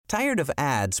Tired of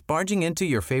ads barging into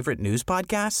your favorite news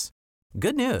podcasts?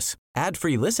 Good news.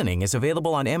 Ad-free listening is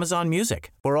available on Amazon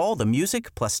Music for all the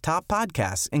music plus top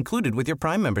podcasts included with your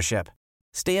Prime membership.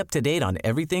 Stay up to date on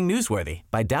everything newsworthy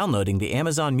by downloading the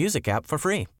Amazon Music app for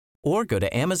free or go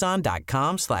to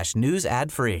amazon.com/news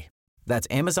ad free. That's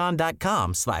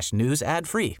amazon.com/news ad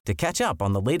free to catch up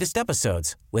on the latest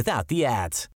episodes without the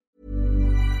ads.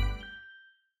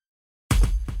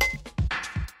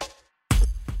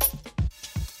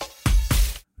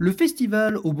 Le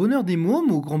festival au bonheur des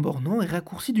Mômes au Grand-Bornand est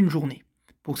raccourci d'une journée.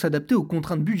 Pour s'adapter aux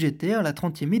contraintes budgétaires, la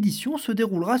 30e édition se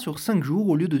déroulera sur 5 jours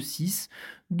au lieu de 6,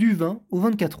 du 20 au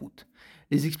 24 août.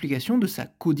 Les explications de sa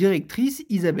co-directrice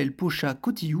Isabelle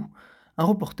Pochat-Cotillou, un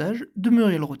reportage de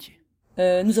Muriel Rottier.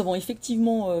 Nous avons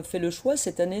effectivement fait le choix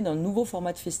cette année d'un nouveau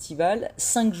format de festival,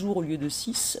 5 jours au lieu de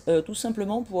 6, tout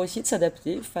simplement pour essayer de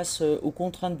s'adapter face aux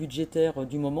contraintes budgétaires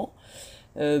du moment.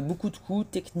 Beaucoup de coûts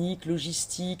techniques,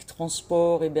 logistiques,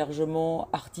 transport, hébergement,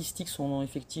 artistiques sont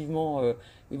effectivement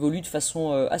évoluent de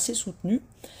façon assez soutenue.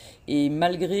 Et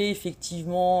malgré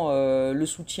effectivement le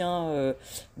soutien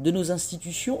de nos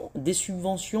institutions, des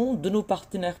subventions, de nos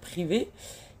partenaires privés,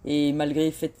 et malgré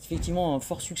effectivement un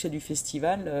fort succès du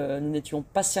festival, nous n'étions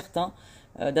pas certains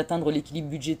d'atteindre l'équilibre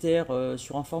budgétaire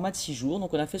sur un format de 6 jours.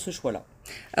 Donc on a fait ce choix-là.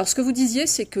 Alors ce que vous disiez,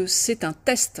 c'est que c'est un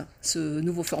test, ce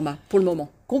nouveau format, pour le moment.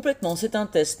 Complètement, c'est un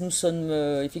test. Nous sommes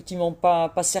effectivement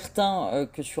pas certains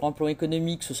que sur un plan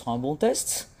économique, ce sera un bon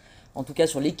test. En tout cas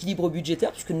sur l'équilibre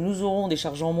budgétaire, puisque nous aurons des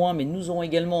charges en moins, mais nous aurons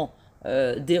également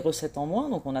des recettes en moins.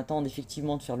 Donc on attend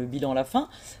effectivement de faire le bilan à la fin.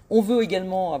 On veut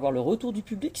également avoir le retour du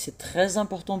public, c'est très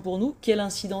important pour nous. Quelle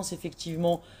incidence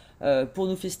effectivement pour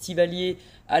nos festivaliers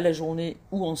à la journée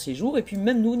ou en séjour. Et puis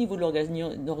même nous, au niveau de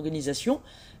l'organisation,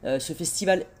 ce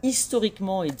festival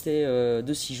historiquement était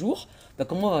de 6 jours.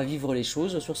 Comment on va vivre les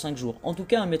choses sur 5 jours? En tout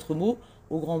cas, un maître mot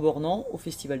au Grand-Bornand, au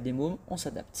Festival des Mômes, on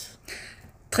s'adapte.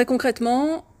 Très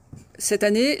concrètement, cette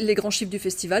année, les grands chiffres du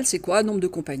festival, c'est quoi? Nombre de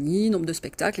compagnies, nombre de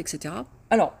spectacles, etc.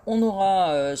 Alors, on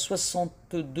aura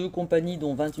 62 compagnies,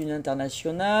 dont 21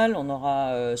 internationales. On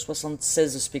aura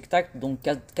 76 spectacles, donc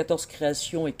 14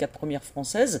 créations et 4 premières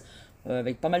françaises,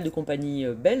 avec pas mal de compagnies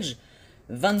belges.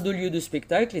 22 lieux de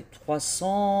spectacle et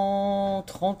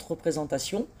 330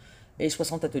 représentations et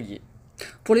 60 ateliers.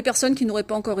 Pour les personnes qui n'auraient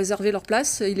pas encore réservé leur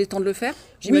place, il est temps de le faire?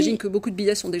 J'imagine que beaucoup de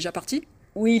billets sont déjà partis.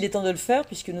 Oui, il est temps de le faire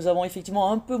puisque nous avons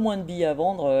effectivement un peu moins de billets à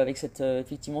vendre avec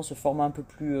effectivement ce format un peu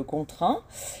plus contraint.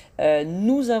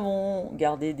 Nous avons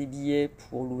gardé des billets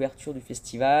pour l'ouverture du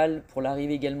festival, pour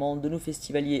l'arrivée également de nos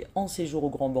festivaliers en séjour au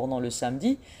Grand-Bornand le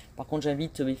samedi. Par contre,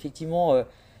 j'invite effectivement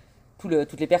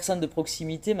toutes les personnes de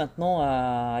proximité maintenant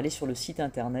à aller sur le site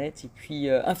internet. Et puis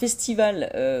un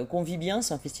festival qu'on vit bien,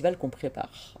 c'est un festival qu'on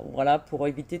prépare. Voilà, pour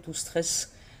éviter tout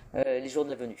stress les jours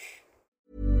de la venue.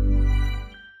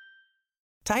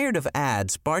 Tired of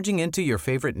ads barging into your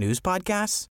favorite news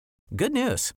podcasts? Good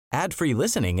news. Ad-free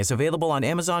listening is available on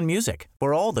Amazon Music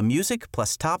for all the music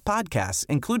plus top podcasts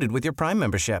included with your Prime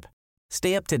membership.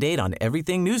 Stay up to date on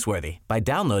everything newsworthy by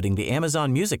downloading the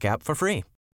Amazon Music app for free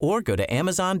or go to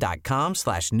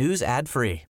amazon.com/news ad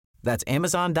free. That's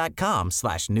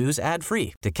amazon.com/news ad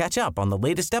free to catch up on the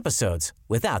latest episodes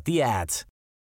without the ads.